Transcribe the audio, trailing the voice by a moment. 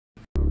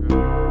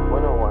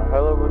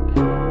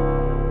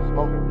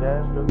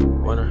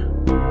Winner.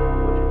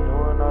 What you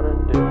doing out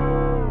of dick?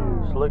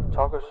 Slick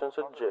talker since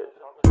a jet.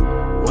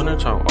 Winter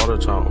time, all the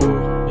time,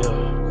 ooh,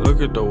 yeah.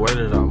 Look at the way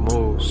that I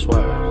move,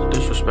 swag.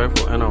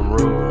 Disrespectful and I'm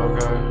rude,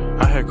 okay.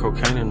 I had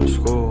cocaine in the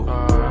school.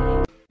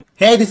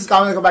 Hey, this is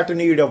Kamal. Welcome back to a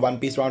new video of One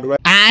Piece Round.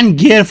 And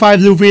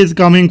G5 Luffy is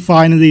coming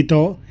finally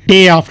though,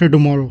 day after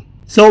tomorrow.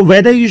 So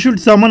whether you should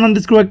summon on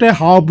this character,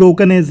 how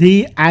broken is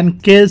he,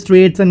 and kills,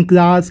 traits and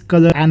class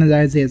color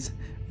analysis.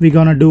 We're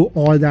gonna do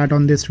all that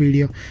on this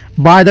video.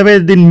 By the way,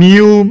 this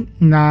new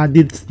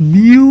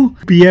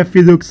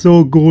PFP looks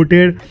so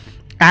goated.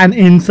 And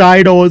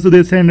inside also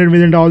this 100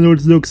 million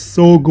downloads looks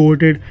so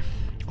goated.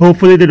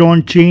 Hopefully they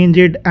don't change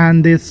it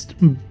and this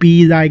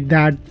be like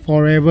that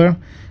forever,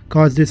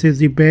 cause this is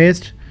the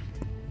best.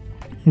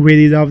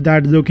 Really love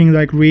that, looking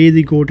like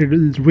really goated.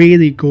 It's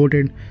really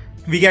goated.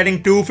 We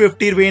getting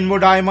 250 rainbow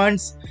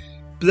diamonds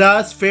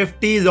plus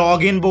 50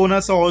 login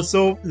bonus,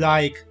 also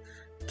like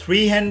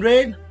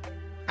 300,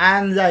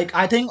 and like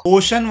I think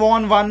Ocean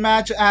won one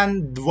match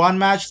and one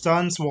match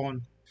Suns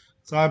won.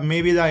 So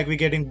maybe like we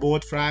getting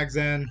both frags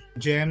and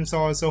gems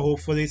also,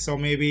 hopefully. So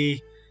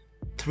maybe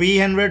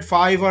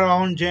 305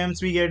 around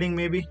gems we getting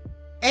maybe.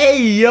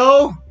 Hey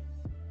yo!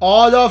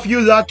 All of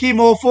you lucky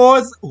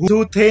mofos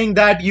who think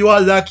that you are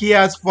lucky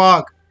as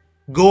fuck,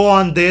 go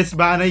on this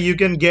banner. You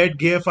can get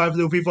G5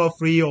 Luffy for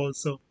free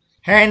also.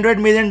 100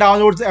 million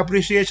downloads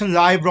appreciation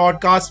live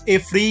broadcast. A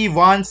free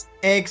once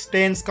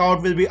X10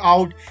 scout will be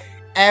out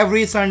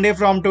every Sunday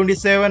from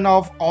 27th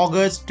of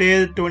August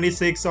till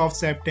 26th of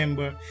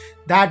September.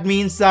 That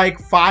means like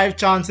 5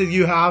 chances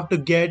you have to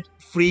get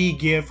free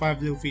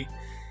G5 Luffy.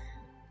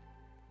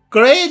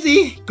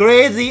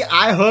 Crazy.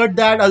 I heard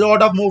that a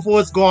lot of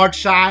mofos got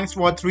shanks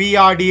for 3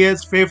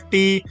 RDS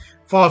 50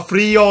 for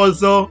free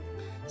also.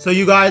 So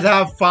you guys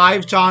have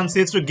 5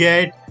 chances to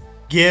get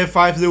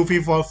G5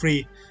 Luffy for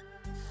free.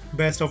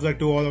 Best of luck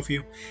to all of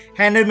you.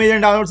 100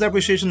 million downloads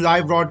appreciation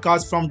live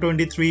broadcast from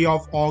 23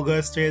 of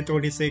August till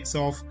 26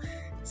 of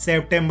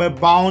September.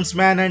 Bounce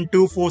Man and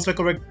 2 Forster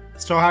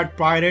Straw Hat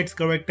Pirates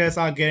characters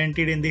are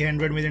guaranteed in the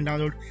 100 million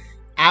download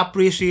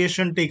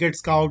appreciation ticket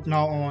scout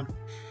now on.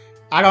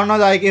 I don't know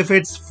like if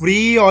it's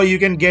free or you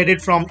can get it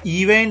from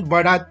event,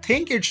 but I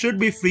think it should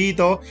be free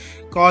though,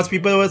 cause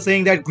people were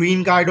saying that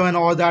Green Kaido and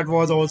all that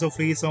was also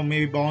free, so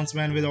maybe Bounce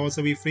Man will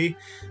also be free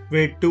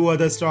with 2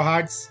 other Straw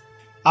Hats.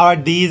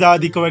 Alright, these are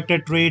the character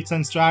traits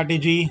and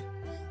strategy.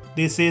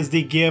 This is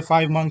the Gear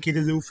 5 Monkey,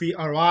 the Luffy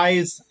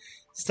arrives.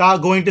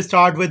 Going to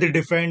start with the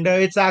defender.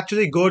 It's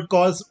actually good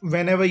cause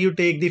whenever you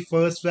take the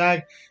first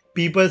flag,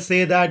 people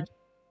say that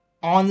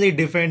only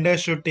defender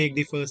should take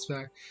the first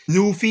flag.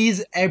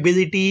 Luffy's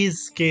abilities,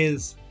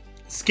 skills.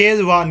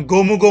 Skill 1,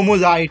 Gomu Gomu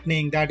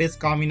Lightning, that is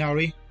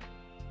Kaminari.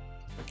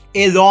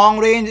 A long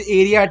range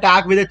area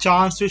attack with a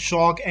chance to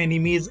shock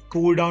enemies,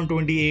 cooldown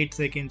 28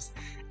 seconds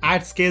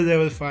at skill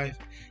level 5.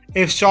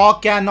 If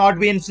shock cannot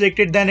be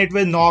inflicted, then it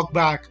will knock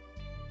back.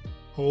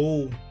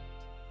 Oh.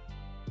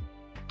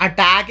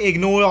 Attack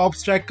ignore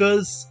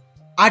obstacles.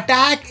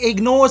 Attack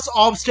ignores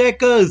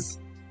obstacles.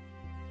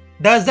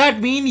 Does that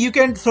mean you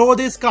can throw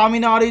this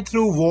Kaminari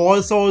through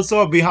walls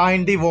also,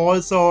 behind the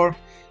walls or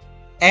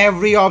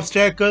every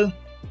obstacle?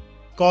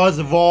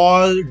 Cause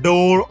wall,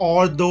 door,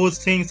 all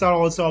those things are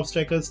also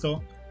obstacles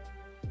though.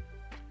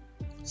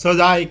 So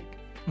like,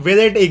 will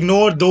it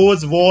ignore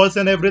those walls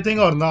and everything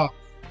or not?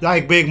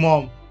 Like Big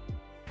Mom.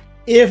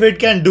 If it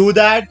can do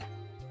that,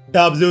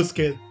 W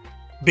skill.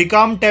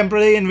 Become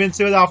temporarily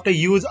invincible after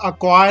use,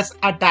 acquires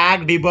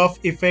attack debuff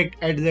effect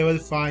at level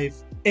 5.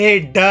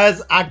 It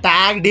does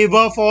attack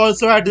debuff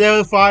also at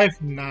level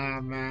 5? Nah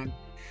man.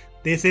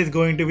 This is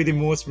going to be the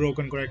most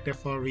broken character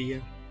for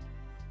real.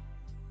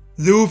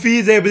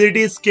 Luffy's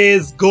ability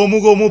skills.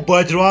 Gomu Gomu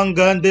Bajrang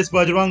Gun. This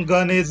Bajrang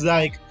Gun is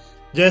like,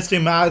 just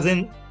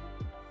imagine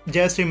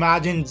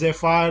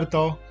Zephyr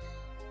though.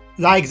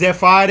 Like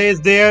Zephyr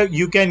is there,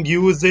 you can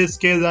use this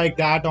skill like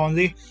that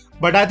only.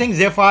 But I think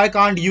Zephyr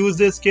can't use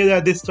this skill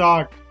at the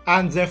start.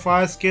 And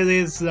Zephyr's skill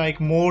is like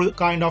more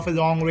kind of a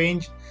long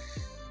range.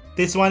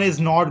 This one is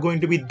not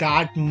going to be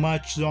that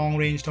much long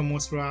range though,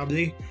 most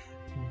probably.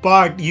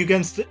 But you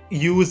can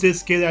use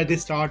this skill at the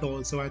start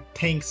also, I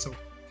think so.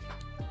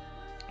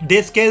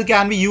 This skill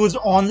can be used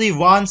only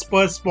once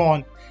per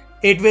spawn.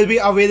 It will be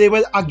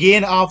available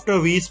again after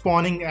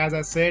respawning, as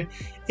I said.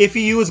 If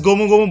you use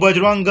Gomu Gomu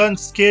Bajrang Gun,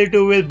 skill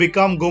 2 will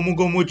become Gomu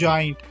Gomu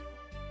Giant.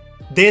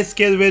 This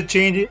skill will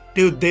change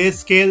to this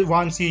skill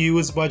once you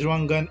use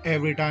Bajrang Gun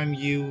every time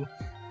you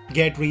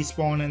get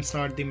respawn and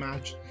start the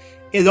match.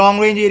 A long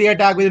range area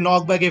attack with a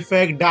knockback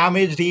effect.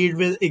 Damage dealt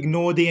will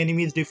ignore the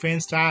enemy's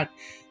defense stat.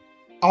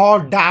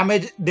 Or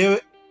damage, they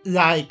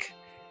like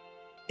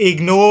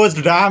ignores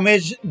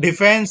damage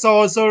defense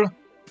also.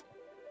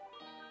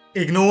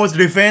 Ignores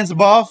defense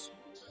buff.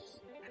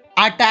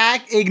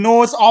 Attack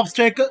ignores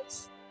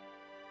obstacles.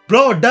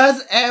 Bro,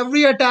 does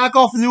every attack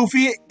of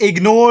Luffy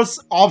ignores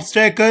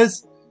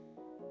obstacles?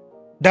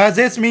 Does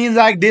this mean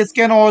like this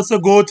can also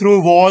go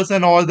through walls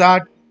and all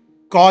that?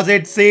 Cause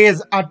it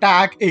says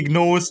attack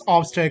ignores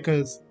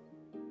obstacles.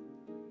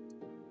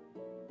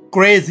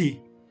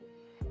 Crazy.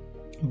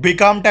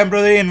 Become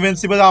temporarily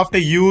invincible after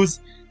use.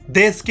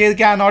 This skill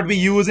cannot be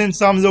used in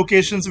some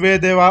locations where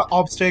there are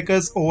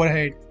obstacles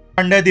overhead.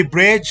 Under the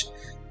bridge,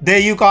 there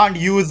you can't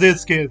use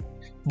this skill,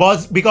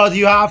 but because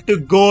you have to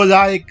go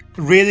like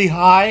really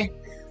high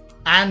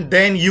and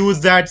then use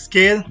that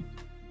skill.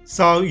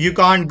 So you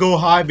can't go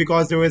high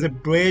because there is a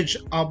bridge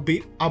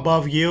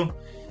above you,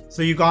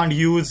 so you can't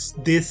use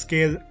this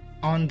skill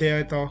on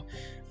there though.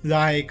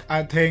 Like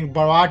I think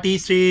Barati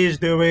stage,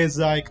 there is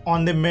like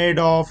on the mid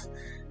of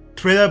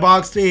Thriller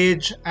Bark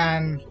stage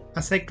and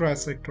etc.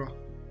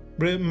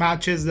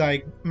 Matches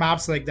like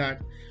maps like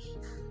that.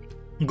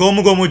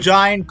 Gomu Gomu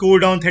Giant,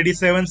 cooldown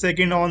 37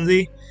 seconds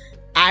only.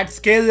 At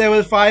skill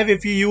level 5,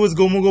 if you use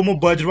Gomu Gomu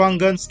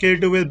Bajrangan, skill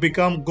 2 will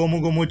become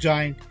Gomu Gomu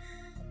Giant.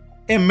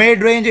 A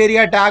mid-range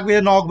area attack with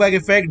a knockback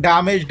effect,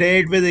 damage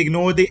dealt will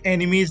ignore the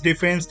enemy's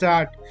defense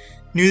stat.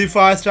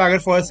 Nullify stagger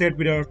for a set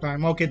period of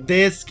time. Okay,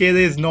 this skill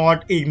is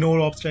not ignore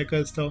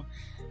obstacles though.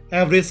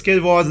 Every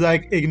skill was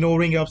like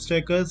ignoring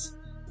obstacles.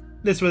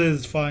 This one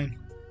is fine.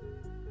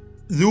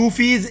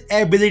 Luffy's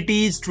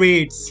abilities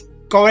traits.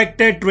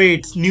 Corrected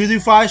traits.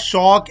 Nullify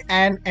shock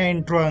and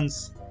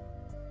entrance.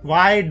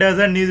 Why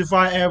doesn't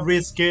nullify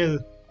every skill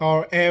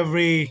or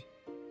every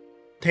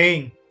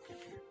thing?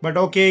 But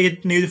okay,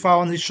 it nullify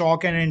only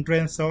shock and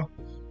entrance. So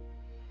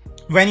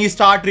when you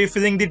start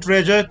refilling the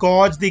treasure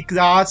gauge, the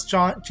class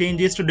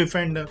changes to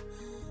defender.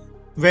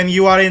 When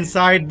you are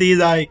inside the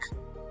like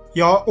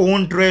your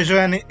own treasure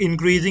and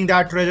increasing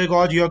that treasure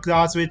gauge, your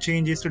class will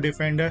changes to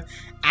defender.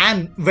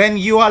 And when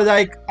you are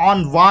like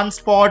on one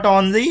spot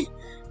only,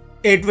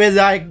 it will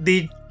like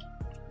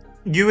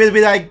you will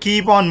be like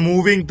keep on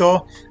moving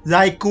though.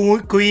 Like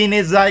Queen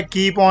is like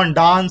keep on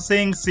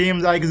dancing. Same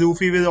like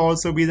Luffy will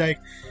also be like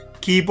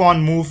keep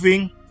on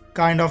moving,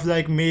 kind of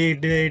like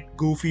made it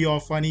goofy or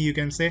funny, you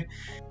can say.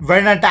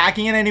 When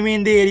attacking an enemy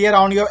in the area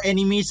around your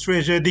enemy's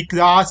treasure, the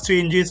class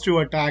changes to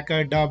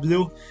attacker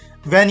W.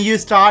 When you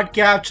start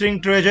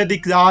capturing treasure, the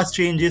class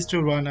changes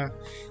to runner.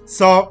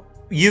 So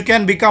you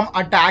can become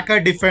attacker,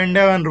 defender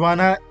and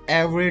runner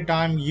every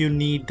time you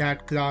need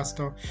that class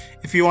though.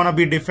 If you want to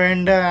be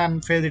defender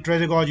and fill the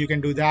treasure gauge, you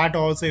can do that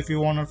also. If you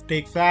want to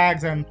take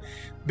flags and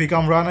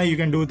become runner, you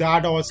can do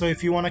that also.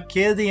 If you want to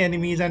kill the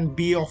enemies and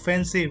be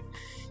offensive,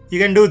 you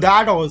can do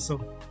that also.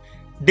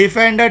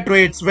 Defender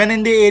traits. When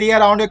in the area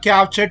around your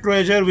captured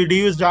treasure,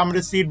 reduce damage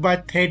received by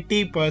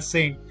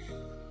 30%.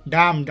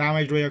 Damn,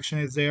 damage reduction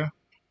is there.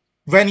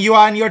 When you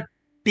are in your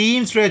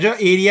team's treasure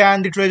area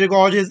and the treasure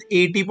gauge is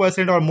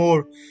 80% or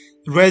more,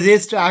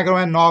 resist,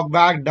 aggro and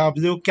knockback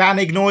W. Can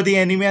ignore the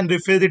enemy and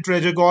refill the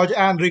treasure gauge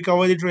and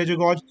recover the treasure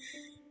gauge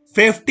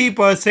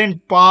 50%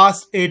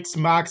 past its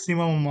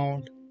maximum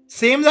amount.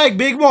 Same like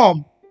Big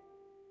Mom.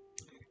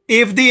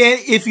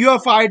 If you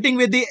are fighting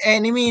with the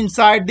enemy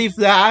inside the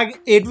flag,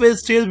 it will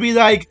still be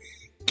like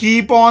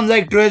keep on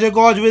like treasure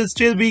gauge will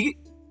still be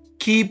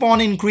keep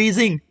on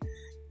increasing.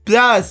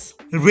 Plus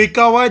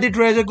recover the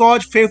treasure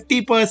gauge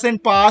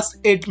 50% past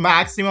its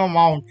maximum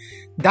amount.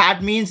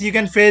 That means you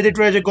can fill the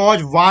treasure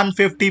gauge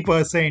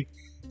 150%.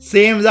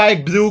 Same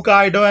like Blue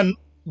Kaido and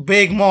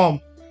Big Mom.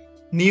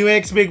 New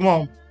X Big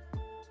Mom.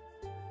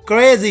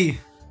 Crazy.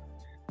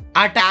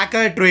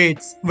 Attacker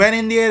traits. When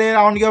in the area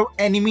around your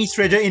enemy's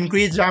treasure,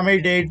 increase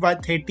damage dealt by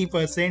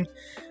 30%.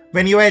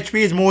 When your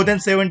HP is more than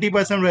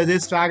 70%,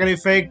 resist stagger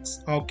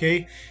effects.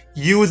 Okay.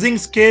 Using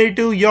skill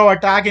 2, your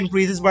attack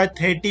increases by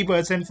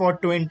 30% for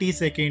 20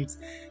 seconds.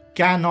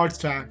 Cannot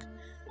stack.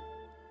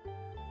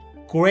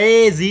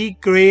 Crazy.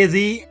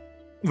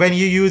 When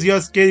you use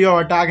your skill,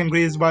 your attack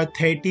increases by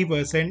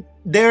 30%.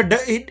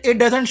 It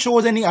doesn't show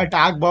any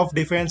attack buff,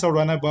 defense or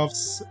runner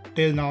buffs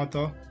till now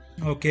though.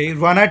 Okay.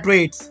 Runner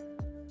traits.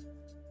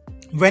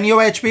 When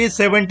your HP is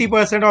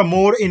 70% or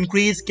more,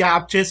 increase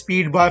capture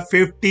speed by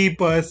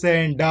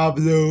 50%.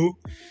 W.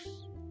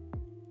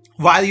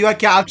 While you are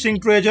capturing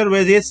treasure,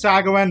 resist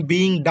stagger when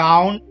being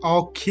down.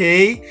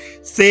 Okay.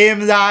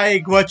 Same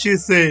like what you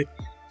say.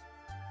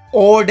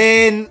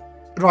 Odin,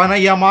 runner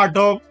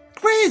Yamato.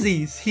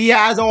 Crazy. He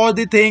has all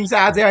the things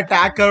as an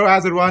attacker,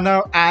 as a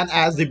runner and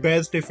as the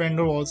best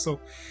defender also.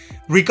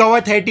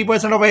 Recover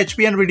 30% of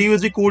HP and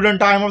reduce the cooldown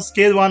time of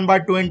skill 1 by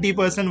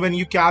 20% when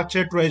you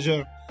capture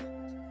treasure.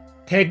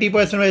 30%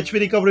 of HP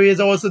recovery is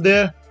also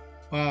there.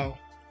 Wow.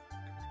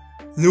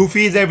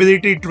 Luffy's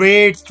ability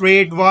traits.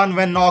 Trait 1,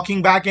 when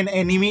knocking back an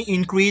enemy,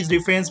 increase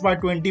defense by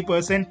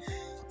 20%.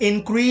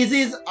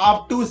 Increases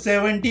up to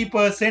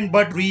 70%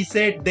 but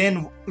reset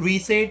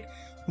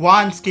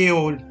once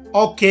KO'd.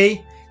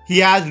 Okay. He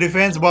has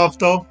defense buff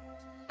though.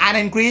 And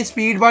increase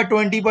speed by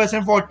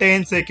 20% for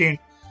 10 seconds.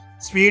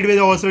 Speed will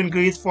also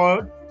increase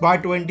by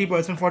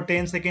 20% for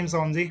 10 seconds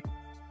only.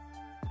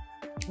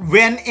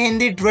 When in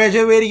the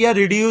treasure area,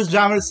 reduce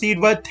damage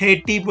received by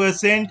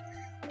 30%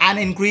 and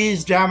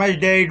increase damage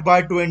dealt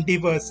by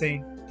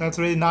 20%. That's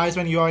really nice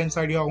when you are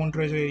inside your own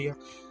treasure area.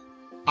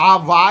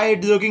 Why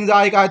it's looking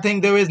like I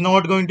think there is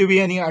not going to be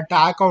any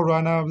attack or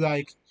runner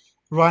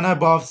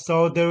buff.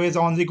 So there is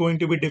only going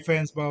to be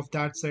defense buff.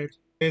 That's it.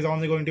 There is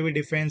only going to be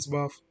defense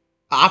buff.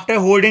 After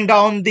holding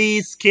down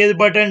the skill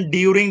button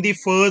during the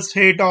first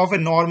hit of a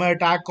normal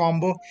attack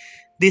combo,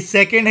 the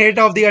second hit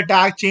of the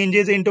attack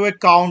changes into a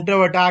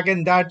counter attack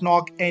and that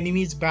knock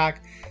enemies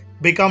back.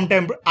 Become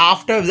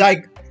after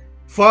like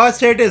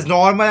first hit is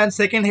normal and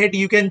second hit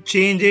you can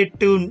change it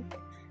to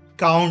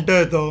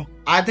counter though.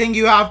 I think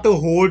you have to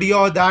hold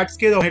your that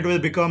skill and it will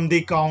become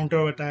the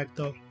counter attack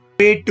though.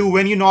 Rate 2.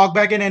 When you knock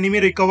back an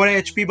enemy, recover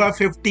HP by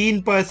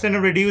 15%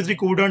 and reduce the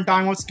cooldown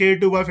time of skill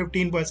 2 by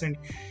 15%.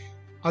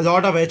 A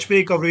lot of HP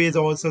recovery is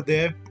also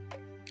there.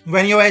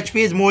 When your HP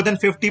is more than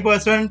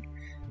 50%,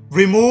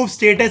 remove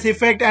status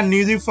effect and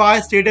nullify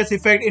status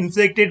effect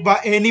inflicted by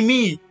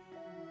enemy.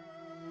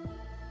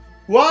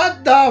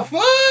 What the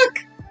fuck?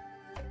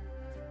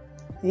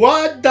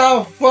 What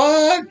the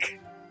fuck?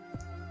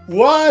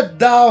 What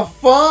the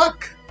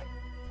fuck?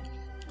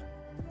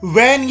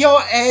 When your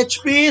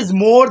HP is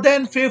more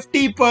than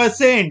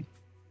 50%,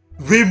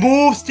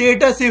 remove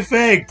status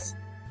effects.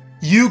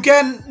 You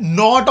can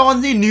not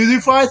only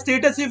nullify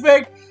status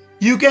effect,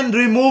 you can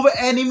remove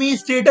enemy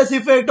status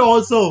effect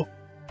also.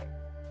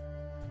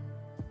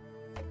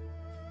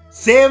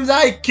 Same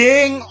like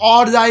King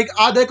or like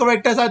other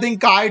characters, I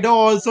think Kaido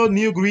also,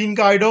 new green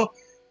Kaido.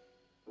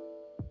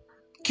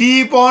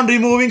 Keep on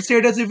removing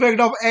status effect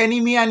of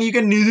enemy and you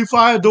can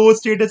nullify those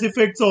status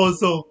effects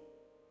also.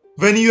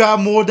 When you have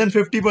more than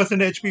 50%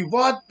 HP.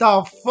 What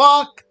the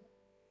fuck?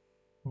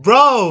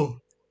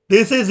 Bro,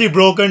 this is the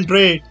broken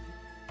trait.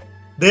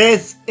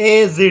 This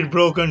is the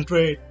broken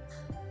trait.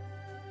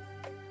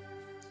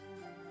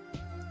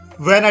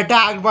 When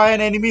attacked by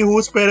an enemy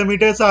whose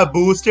parameters are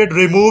boosted,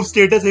 remove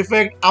status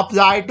effect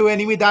applied to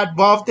enemy that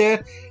buff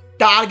their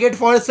target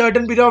for a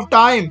certain period of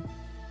time.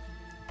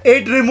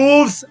 It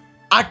removes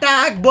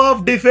attack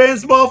buff,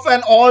 defense buff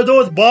and all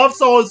those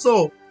buffs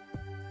also.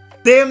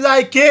 Same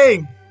like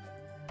King.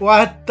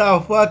 What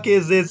the fuck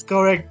is this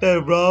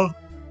character, bro?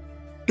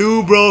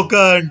 Too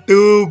broken,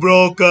 too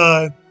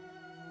broken.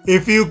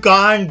 If you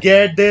can't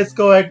get this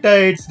character,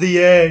 it's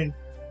the end.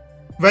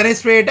 When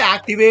his trait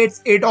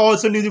activates, it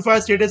also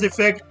nullifies status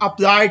effect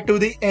applied to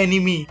the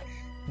enemy.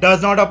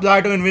 Does not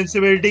apply to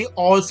invincibility.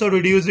 Also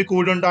reduce the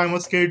cooldown time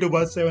of skill to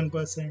about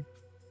 7%.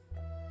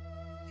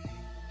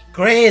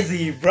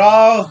 Crazy,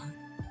 bro.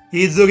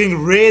 He's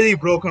looking really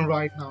broken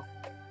right now.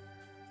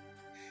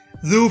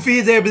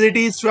 Luffy's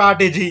ability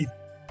strategy.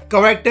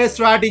 Character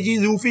strategy.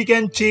 Luffy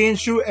can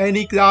change to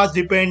any class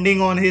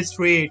depending on his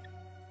trait.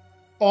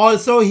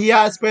 Also, he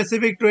has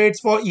specific traits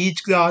for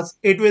each class.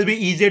 It will be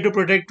easier to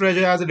protect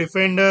treasure as a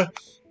defender,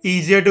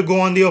 easier to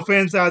go on the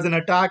offense as an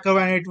attacker,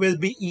 and it will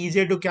be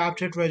easier to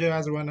capture treasure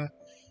as a runner.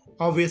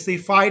 Obviously,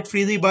 fight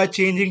freely by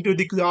changing to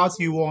the class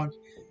you want.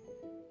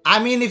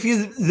 I mean, if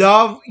you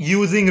love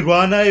using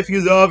runner, if you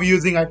love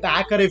using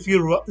attacker, if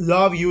you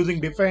love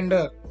using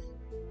defender,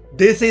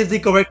 this is the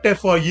character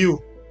for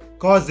you.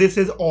 Cause this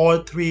is all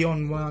 3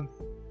 on 1.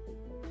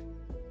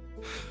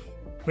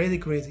 Really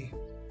crazy.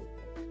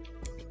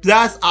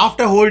 Plus,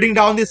 after holding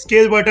down the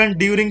skill button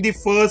during the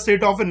first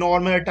hit of a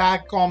normal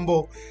attack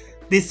combo,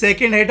 the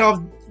second hit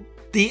of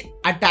the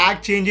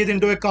attack changes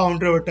into a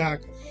counter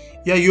attack.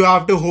 Yeah, you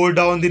have to hold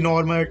down the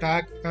normal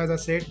attack, as I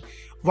said.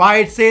 Why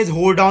it says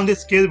hold down the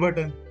skill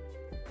button?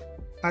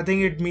 I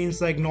think it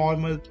means like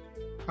normal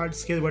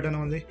skill button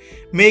only.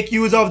 Make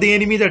use of the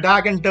enemy's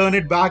attack and turn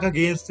it back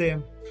against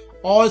him.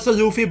 Also,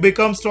 Luffy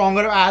becomes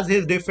stronger as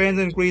his defense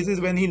increases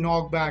when he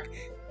knocks back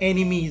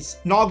enemies.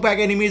 Knock back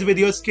enemies with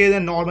your skill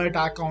and normal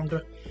attack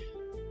counter.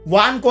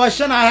 One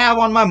question I have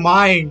on my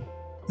mind.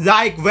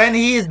 Like when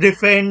he is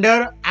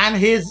defender and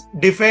his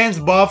defense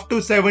buff to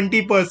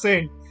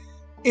 70%.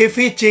 If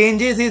he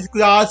changes his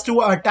class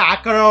to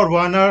attacker or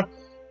runner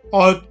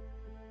or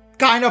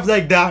kind of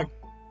like that,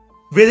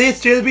 will he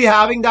still be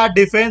having that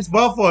defense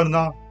buff or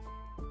not?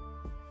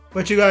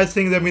 What you guys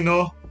think? Let me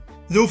know.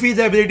 Luffy's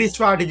ability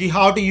strategy.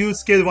 How to use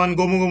skill 1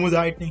 Gomu Gomu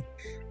Lightning.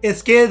 A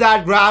skill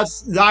that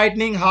grabs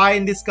lightning high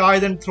in the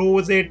skies and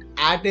throws it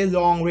at a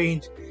long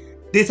range.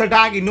 This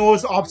attack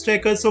ignores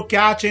obstacles, so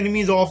catch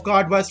enemies off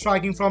guard by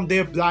striking from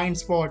their blind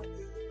spot.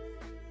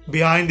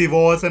 Behind the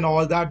walls and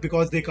all that,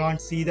 because they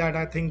can't see that.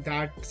 I think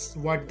that's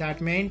what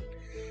that meant.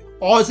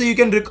 Also, you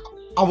can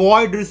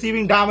avoid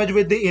receiving damage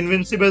with the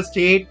invincible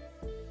state.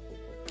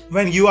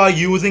 When you are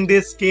using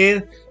this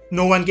skill,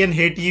 no one can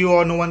hit you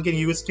or no one can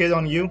use skill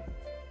on you.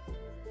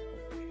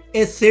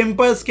 A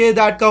simple skill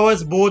that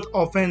covers both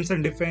offense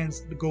and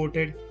defense.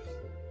 Goated.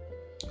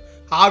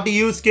 How to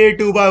use skill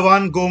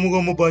 2x1 Gomu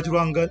Gomu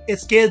Bajrangan. A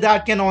skill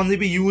that can only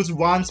be used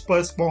once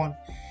per spawn.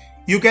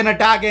 You can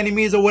attack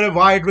enemies over a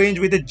wide range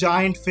with a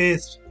giant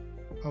fist.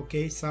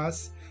 Okay,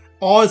 sus.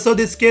 Also,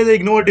 this skill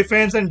ignores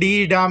defense and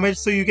deal damage,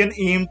 so you can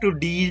aim to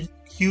deal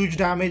huge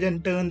damage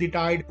and turn the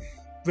tide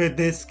with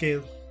this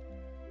skill.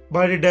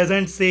 But it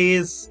doesn't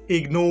say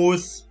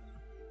ignores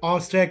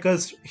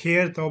obstacles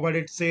here though, but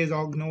it says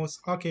ignores.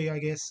 Okay, I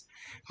guess.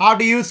 How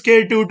to use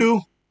skill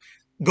 2-2?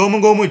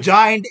 Gomu Gomu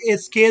Giant, a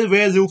skill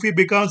where Luffy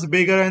becomes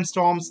bigger and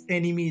storms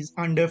enemies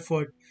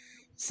underfoot.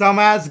 Some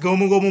as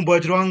Gomu Gomu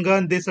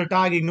Bajrangan, this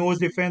attack ignores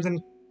defense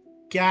and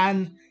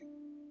can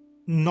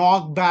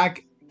knock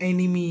back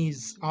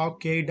enemies.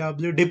 Okay,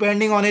 W.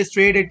 Depending on his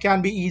trade, it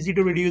can be easy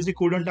to reduce the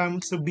cooldown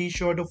time, so be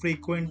sure to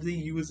frequently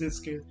use his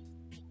skill.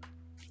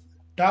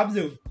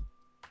 W.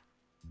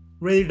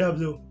 Really,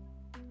 W.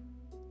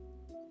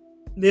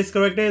 This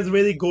character is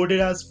really goated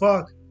as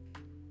fuck.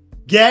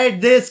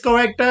 Get this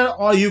character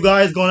or you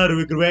guys gonna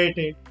regret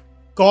it.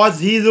 Cause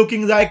he's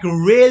looking like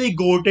really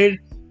goated,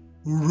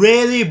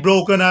 really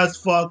broken as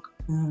fuck.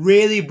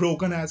 Really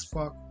broken as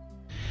fuck.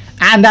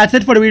 And that's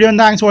it for the video, and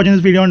thanks for watching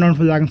this video, and don't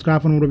forget to like and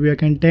subscribe for more review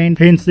content,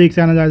 hints, tricks,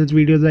 analysis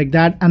videos like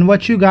that. And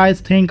what you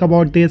guys think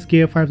about this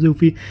G5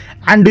 Luffy,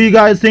 and do you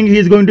guys think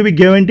he's going to be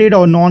guaranteed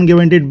or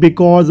non-guaranteed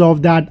because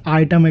of that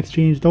item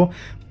exchange though?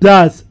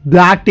 Plus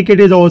black ticket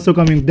is also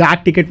coming.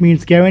 Black ticket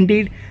means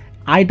guaranteed,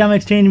 item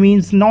exchange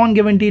means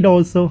non-guaranteed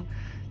also.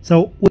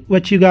 So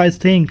what you guys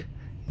think,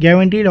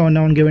 guaranteed or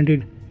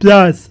non-guaranteed?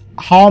 Plus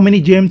how many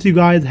gems you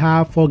guys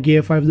have for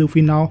G5 Luffy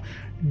now?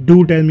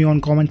 Do tell me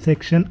on comment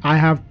section. I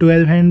have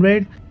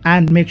 1200,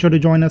 and make sure to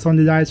join us on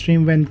the live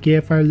stream when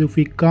G5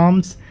 Luffy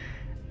comes.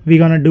 We're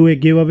gonna do a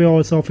giveaway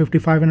also of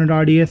 5500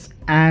 RDS,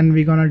 and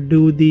we're gonna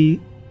do the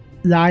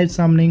live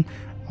summoning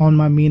on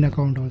my main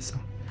account also.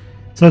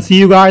 So see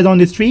you guys on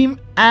the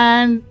stream,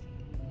 and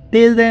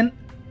till then,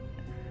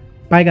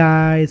 bye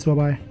guys, bye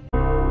bye.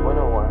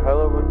 Winner one hell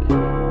of a kid.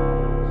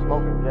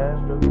 Smoking gas,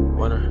 dude.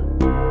 Winner.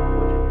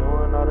 What you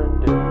doing out of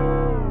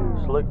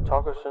dick? Slick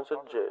talker since a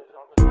jet.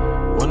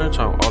 Winter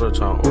time, all the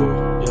time,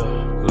 ooh,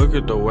 yeah. Look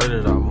at the way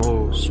that I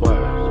move,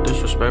 swag.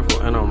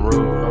 Disrespectful and I'm rude,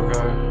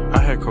 okay. I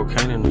had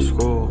cocaine in the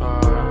school.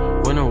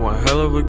 Winter one hell of a